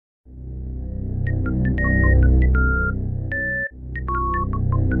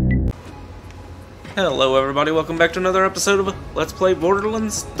Hello everybody, welcome back to another episode of Let's Play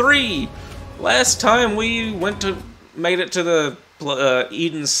Borderlands 3! Last time we made it to the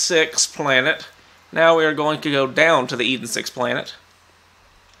Eden 6 planet. Now we are going to go down to the Eden 6 planet.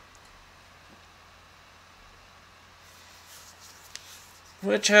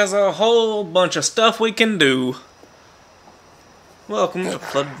 Which has a whole bunch of stuff we can do. Welcome to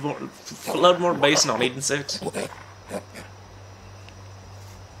Floodmore Basin on Eden 6.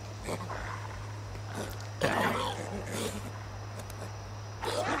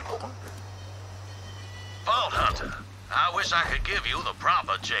 Vault Hunter, I wish I could give you the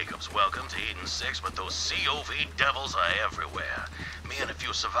proper Jacob's welcome to Eden 6, but those COV devils are everywhere. Me and a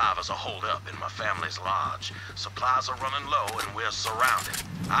few survivors are holed up in my family's lodge. Supplies are running low and we're surrounded.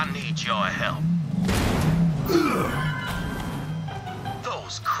 I need your help.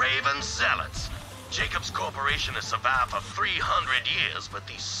 Those craven zealots. Jacobs Corporation has survived for 300 years, but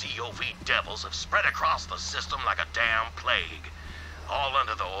these COV devils have spread across the system like a damn plague. All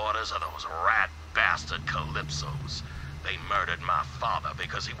under the orders of those rat bastard Calypsos. They murdered my father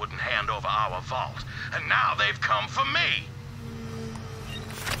because he wouldn't hand over our vault, and now they've come for me.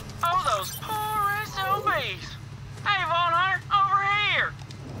 Oh, those poor SOBs. Hey, Von Hunter, over here.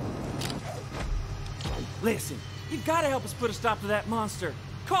 Listen, you've got to help us put a stop to that monster.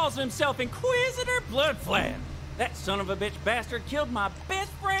 Calls himself Inquisitor Bloodflap. That son of a bitch bastard killed my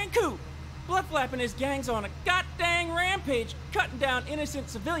best friend Coop. Bloodflap and his gang's on a goddamn rampage, cutting down innocent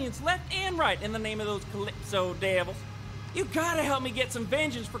civilians left and right in the name of those Calypso devils. You gotta help me get some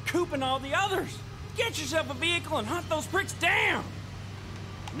vengeance for Coop and all the others. Get yourself a vehicle and hunt those pricks down.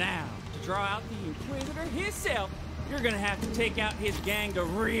 Now, to draw out the Inquisitor himself, you're gonna have to take out his gang to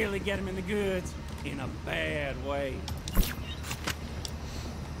really get him in the goods. In a bad way.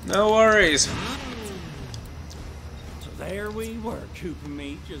 No worries. So there we were, Coop and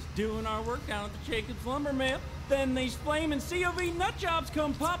me, just doing our work down at the Jacobs lumber mill. Then these flaming COV nutjobs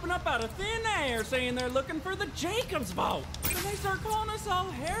come popping up out of thin air saying they're looking for the Jacobs vault. And they start calling us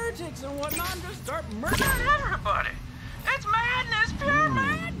all heretics and whatnot and just start murdering everybody. It's madness, pure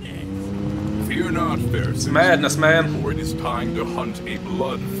madness. Fear not, fair citizen, Madness, man. for it is time to hunt a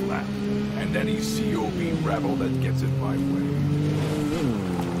Bloodflap and any COV rabble that gets in my way.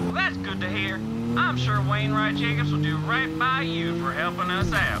 Well, that's good to hear. I'm sure Wainwright Jacobs will do right by you for helping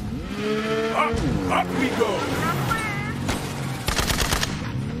us out. Up we go!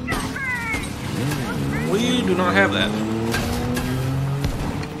 We do not have that.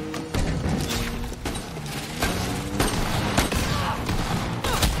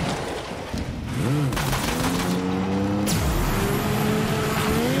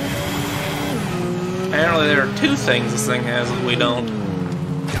 Apparently there are two things this thing has that we don't.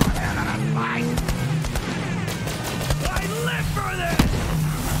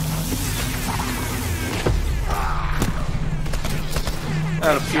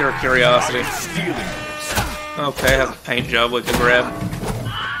 Out of pure curiosity. Okay, has a paint job we could grab.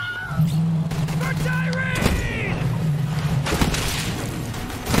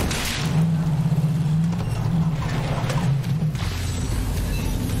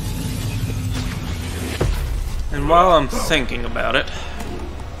 And while I'm thinking about it,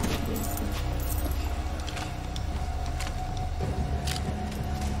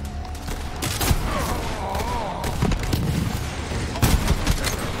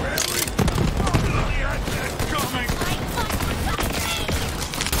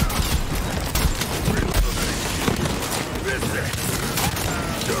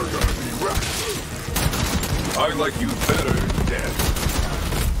 I like you better, Dad.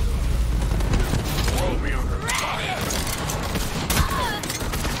 Throw me under fire.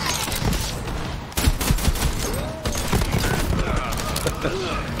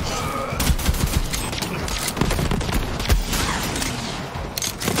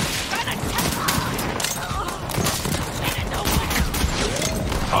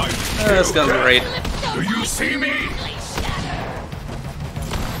 this gun's great. Do you see me?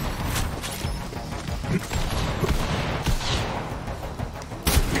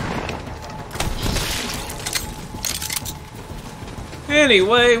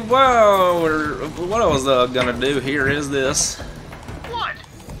 Anyway, wow, what I was gonna do here is this. What?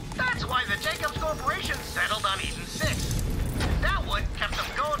 That's why the Jacobs Corporation settled on Eden 6. That wood kept them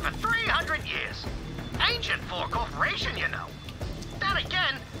going for 300 years. Ancient for a corporation, you know. Then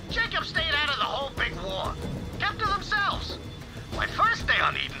again, Jacobs stayed out of the whole big war. Kept to themselves. My first day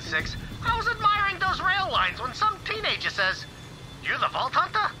on Eden 6, I was admiring those rail lines when some teenager says, "You're the Vault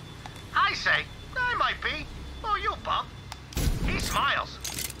Hunter?" I say, "I might be. Oh, you, Bob." He smiles.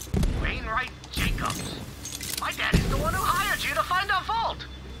 Wainwright Jacobs. My daddy's the one who hired you to find our vault.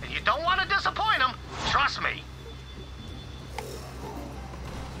 And you don't want to disappoint him. Trust me.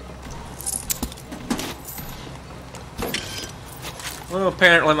 Well,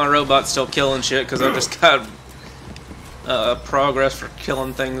 apparently my robot's still killing shit because I just got progress for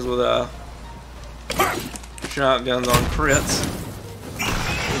killing things with shotguns on crits.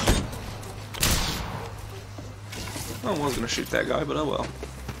 I was gonna shoot that guy, but oh well.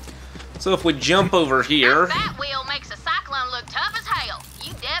 So if we jump over here, That wheel makes a cyclone look tough as hell.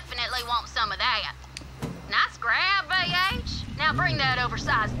 You definitely want some of that. Nice grab, VH. Now bring that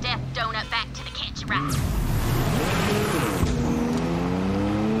oversized death donut back to the catch right.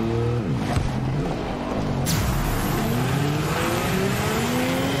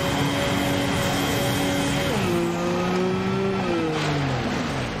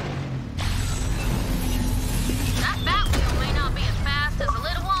 That Batwheel may not be as fast as a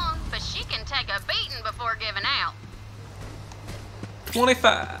little one, but she can take a beating before giving out.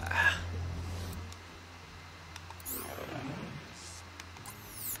 25.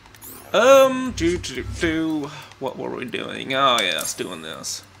 What were we doing? Oh yes, doing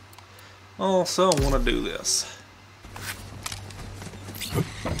this. Also, I want to do this. No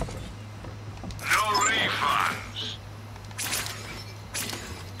refunds.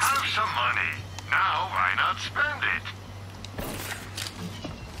 Have some money. Now, why not spend it?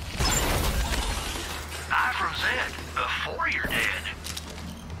 Buy from Zed before you're dead.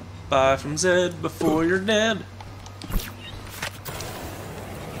 Buy from Zed before you're dead.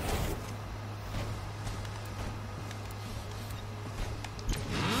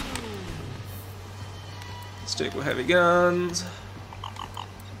 Stick with heavy guns.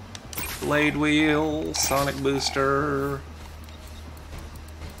 Blade wheel, sonic booster.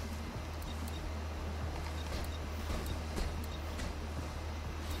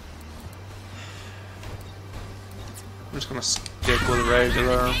 I'm just gonna stick with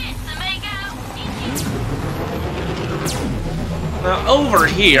regular. Now over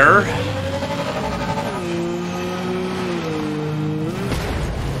here,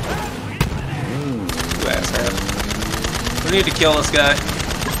 we need to kill this guy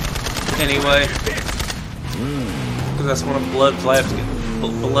anyway, because that's one of Bloodflap's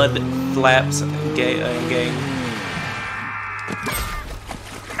game.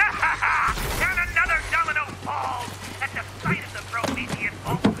 And another domino falls! At the sight of the Promethean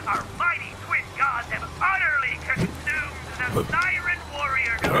folk, our mighty twin gods have utterly consumed the Siren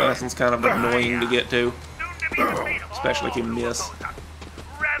Warrior. That one's kind of annoying to get to, Soon to be the fate of especially if you all who miss. oppose us.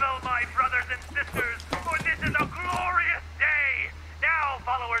 Revel, my brothers and sisters, for this is a glorious day! Now,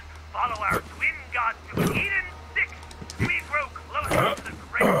 followers, follow our twin gods to Eden 6. We grow closer to the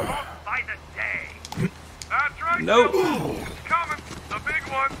great vault by the day. That's right. Nope. It's coming. The big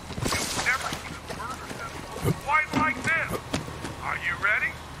one. You've never seen a murder system quite like this. Are you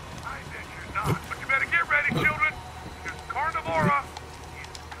ready? I bet you're not. But you better get ready, children. Because Carnivora is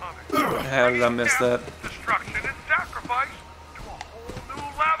coming. How did I miss that? Destruction and sacrifice to a whole new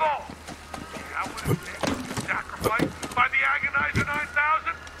level. How would it be? Sacrifice by the agonizer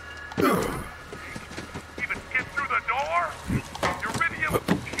 9000? Even get through the door? Uridium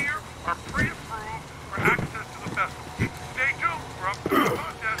here are pre-approved for access to the festival. Stay tuned for upcoming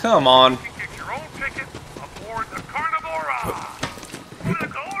contests. Come on. You can get your own ticket aboard the Carnivora. For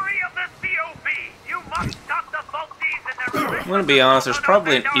the glory of the COP, you must stop the folk thieves and their I'm gonna be honest, there's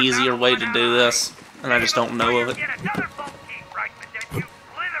probably an easier way to do this, and I just don't know of it. Get another folk thief, Reichman, then you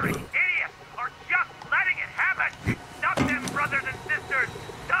slithering idiots are just letting it happen. Stop them, brothers and sisters.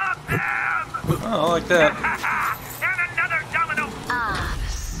 Stop them! Oh, I like that. And another domino. Ah, the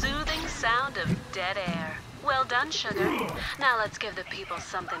soothing sound of dead air. Well done, sugar. Now let's give the people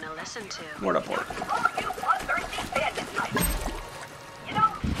something to listen to. Word up, word. Oh, you bloodthirsty bandits, Reichman. You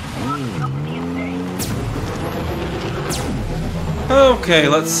know, company is Okay,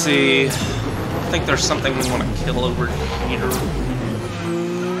 let's see. I think there's something we want to kill over here.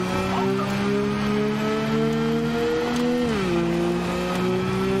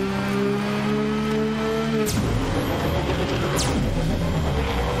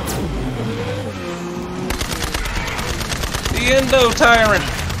 The Endo Tyrant!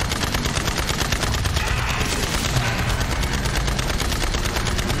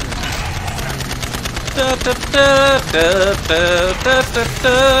 Da, da, da, da, da, da,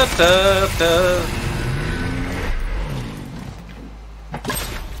 da, da, da.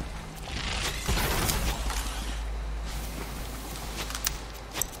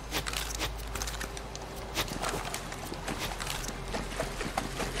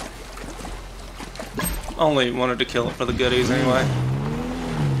 Only wanted to kill it for the goodies anyway.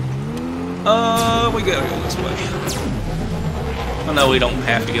 We gotta go this way. I know we don't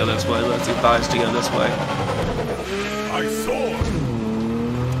have to go this way, but it's advised to go this way. I saw.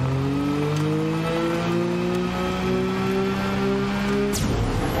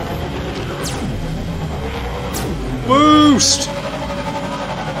 Boost!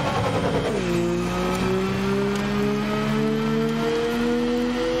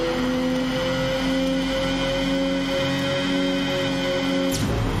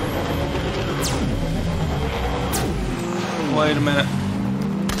 Wait a minute.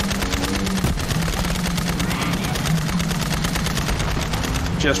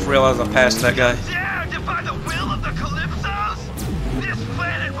 Just realized I passed that guy. Dare defy the will of the Calypsos? This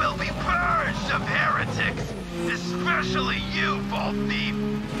planet will be purged of heretics. Especially you, Bolt Thief.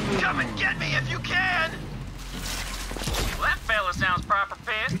 Come and get me if you can. Well, that fella sounds proper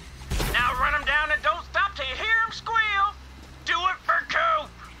pissed. Now run him down and don't stop till you hear him squeal. Do it for Coop.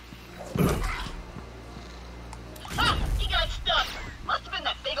 Ha! He got stuck. Must have been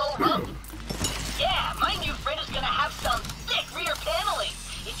that big old rump. Yeah, my new friend is gonna have some sick rear paneling.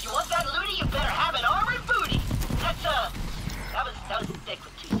 If you want that looty, you better have an armored booty. That's that was thick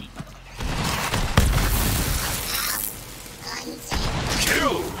with 2 C's, by the way.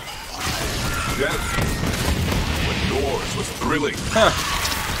 Kill! Death. When yours was thrilling. Huh.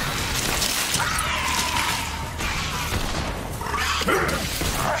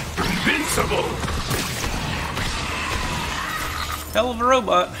 Invincible! Hell of a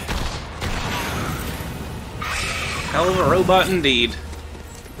robot. Hell of a robot indeed.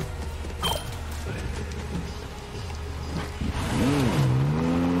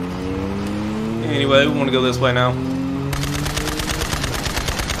 Anyway, we want to go this way now.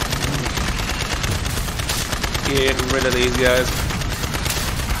 Get rid of these guys.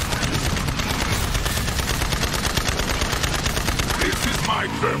 This is my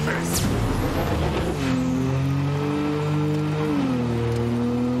purpose.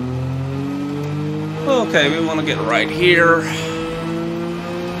 Okay, we want to get right here.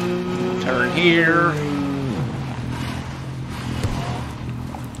 Turn here.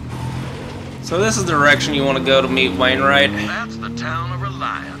 So this is the direction you want to go to meet Wainwright. That's the town of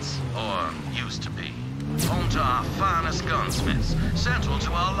Reliance, or used to be. Home to our finest gunsmiths, central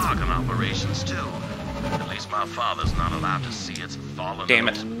to our logging operations too. At least my father's not allowed to see its fallen Damn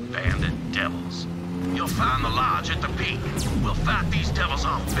it. bandit devils. You'll find the lodge at the peak. We'll fight these devils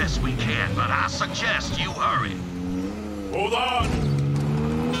off best we can, but I suggest you hurry. Hold on!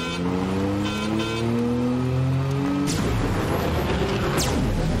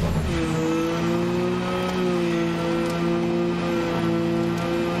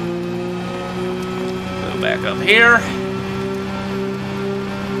 Go back up here.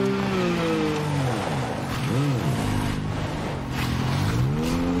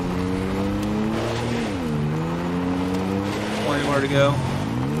 Where to go?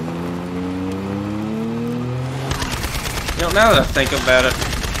 You know, now that I think about it,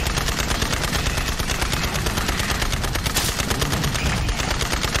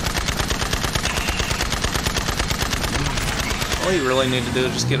 all you really need to do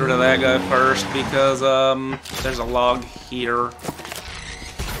is just get rid of that guy first, because there's a log here.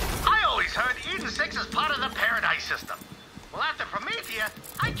 I always heard Eden 6 is part of the Paradise system. Well, after Promethea,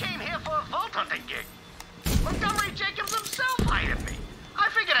 I came here for a vault hunting gig. Montgomery Jacobs himself hired me. I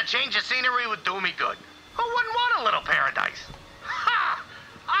figured a change of scenery would do me good. Who wouldn't want a little paradise? Ha!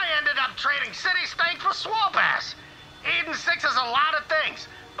 I ended up trading city stank for swamp ass. Eden 6 is a lot of things,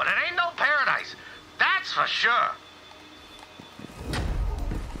 but it ain't no paradise. That's for sure.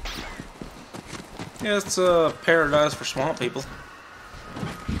 Yeah, it's a paradise for swamp people.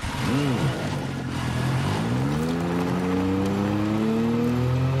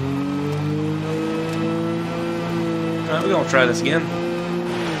 Alright, we're gonna try this again.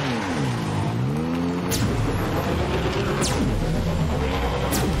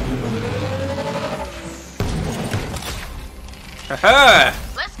 Haha!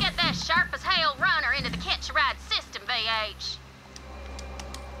 Let's get that sharp as hell runner into the catch-a-ride system, VH.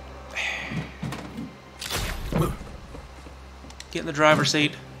 Get in the driver's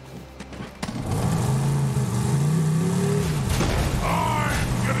seat.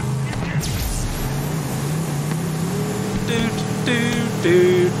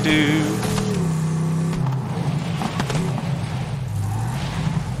 Do.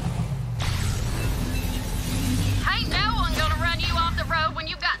 Ain't no one gonna run you off the road when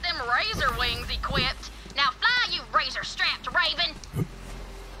you got them razor wings equipped. Now fly, you razor-strapped raven.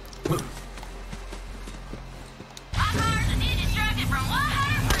 From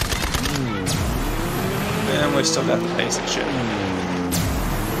 100%. And we still got the basic shit.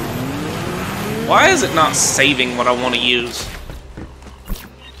 Why is it not saving what I want to use?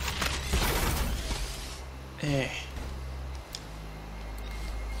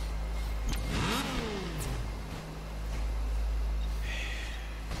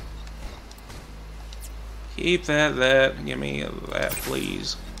 Keep that. Give me that,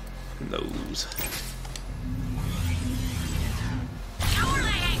 please. Those.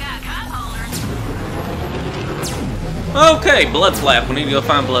 Okay, Blood Flap. We need to go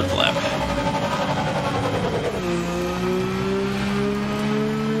find Blood Flap.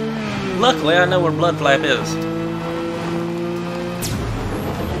 Luckily, I know where Blood Flap is.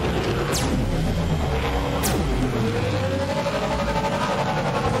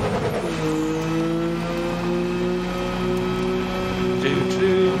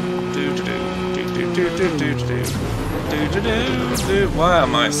 Why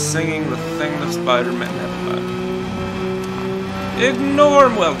am I singing the thing that Spider-Man never done? Ignore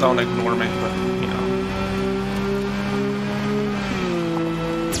him. Well, don't ignore me, but you know.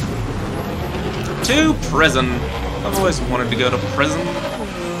 To prison. I've always wanted to go to prison.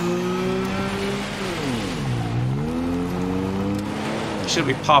 Should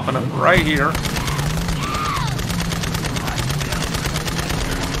be popping up right here.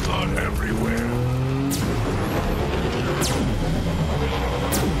 Blood everywhere.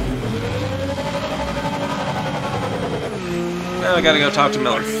 Now I gotta go talk to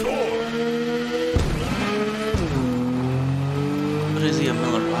Miller. What is he, a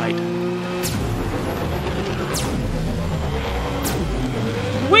Millerite?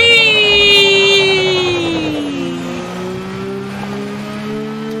 Whee!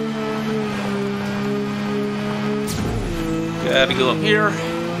 Gotta go up here.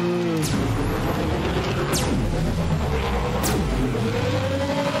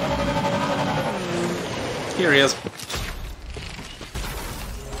 Here he is.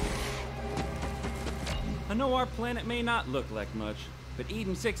 I know our planet may not look like much, but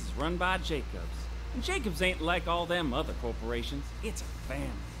Eden 6 is run by Jacobs. And Jacobs ain't like all them other corporations. It's a family.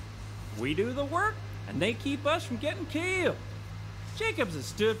 We do the work, and they keep us from getting killed. Jacobs has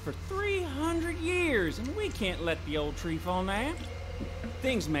stood for 300 years, and we can't let the old tree fall now.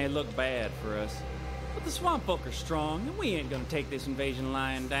 Things may look bad for us, but the swamp folk are strong, and we ain't gonna take this invasion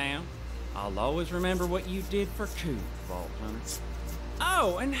lying down. I'll always remember what you did for Coop, Vault Hunter.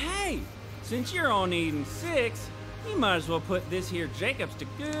 Oh, and hey! Since you're on Eden 6, you might as well put this here Jacobs to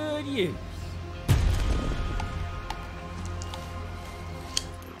good use.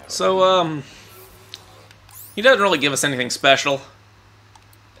 So, he doesn't really give us anything special.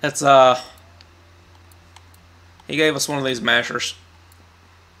 It's, he gave us one of these mashers.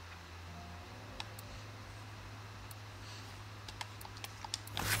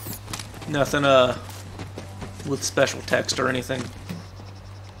 Nothing, with special text or anything.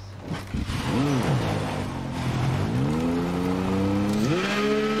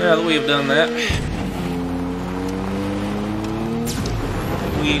 Now that we have done that,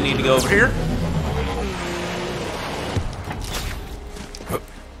 we need to go over here.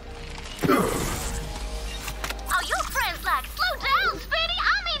 Oh, your friend's like, slow down, Speedy.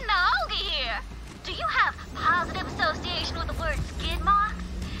 I'm eating a hoagie here. Do you have positive association with the word skid marks?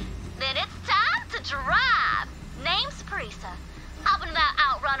 Then it's time to drive. Name's Prisa. Hop into that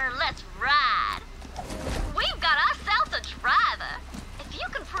outrunner, let's ride. We've got ourselves a driver. If you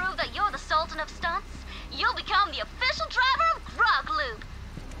can prove that you're the Sultan of Stunts, you'll become the official driver of Grog Loop.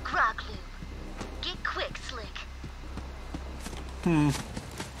 Grog Loop. Get quick, Slick. The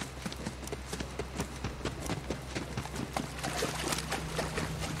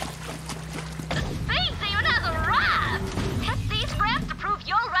speed demon has arrived! Hit these ramps to prove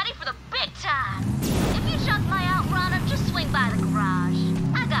you're ready for the big time. If you junk my outrunner, just swing by the garage.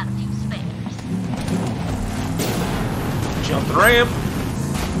 I got a few spares. Jump the ramp.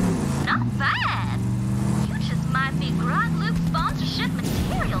 Not bad. You just might be Grog Loop sponsorship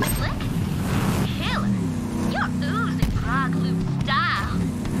material, Slick. Killer. You're oozing Grog Loop style.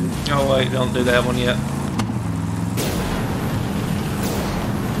 Oh wait, don't do that one yet.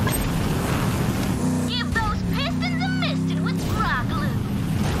 Give those pistons a misting with Grog Loop.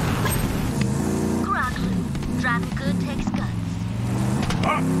 Grog Loop. Driving good takes guts.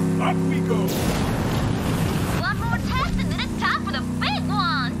 Up we go. One more test and then it's time for the big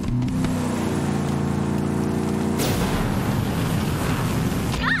one.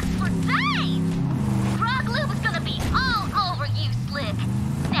 Guts for days. Grog Loop is gonna be all over you, Slick.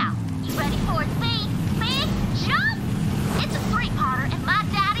 Now, you ready for a big jump? It's a three-parter, and my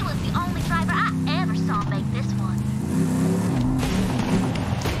daddy was the only driver I ever saw make this one.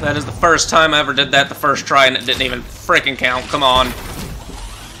 That is the first time I ever did that the first try, and it didn't even frickin' count. Come on.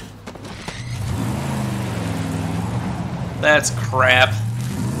 That's crap.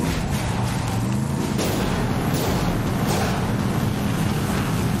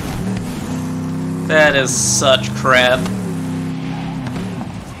 That is such crap.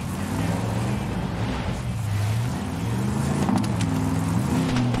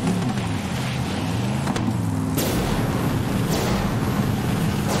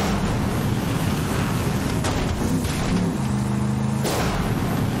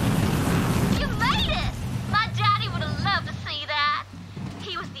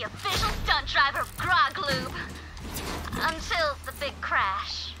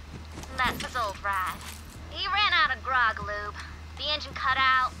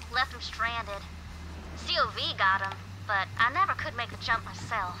 out, left him stranded. COV got him, but I never could make the jump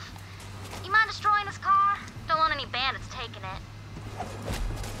myself. You mind destroying his car? Don't want any bandits taking it.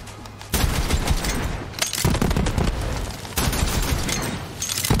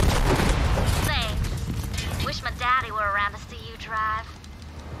 Thanks. Wish my daddy were around to see you drive.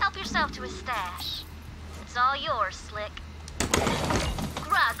 Help yourself to his stash. It's all yours, Slick.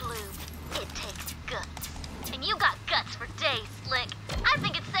 Grog lube. It takes guts. And you got guts for days, Slick. I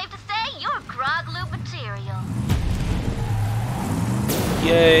think it's safe to say you're grog lube material.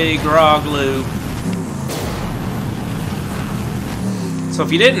 Yay, grog lube. So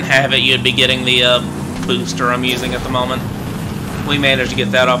if you didn't have it, you'd be getting the booster I'm using at the moment. We managed to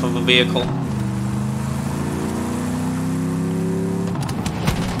get that off of a vehicle.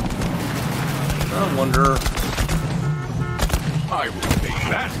 I wonder... I will take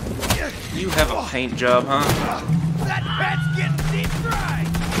that. You have a paint job, huh? That bat's getting deep fried!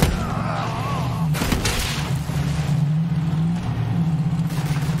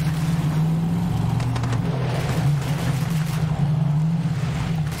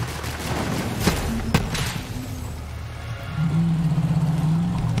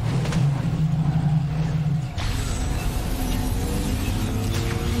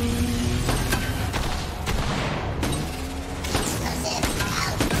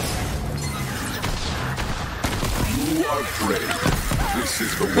 This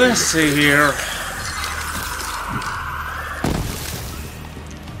is the way. Let's see here.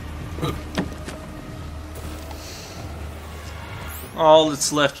 All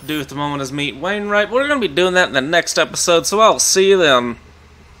that's left to do at the moment is meet Wainwright. We're going to be doing that in the next episode, so I'll see you then.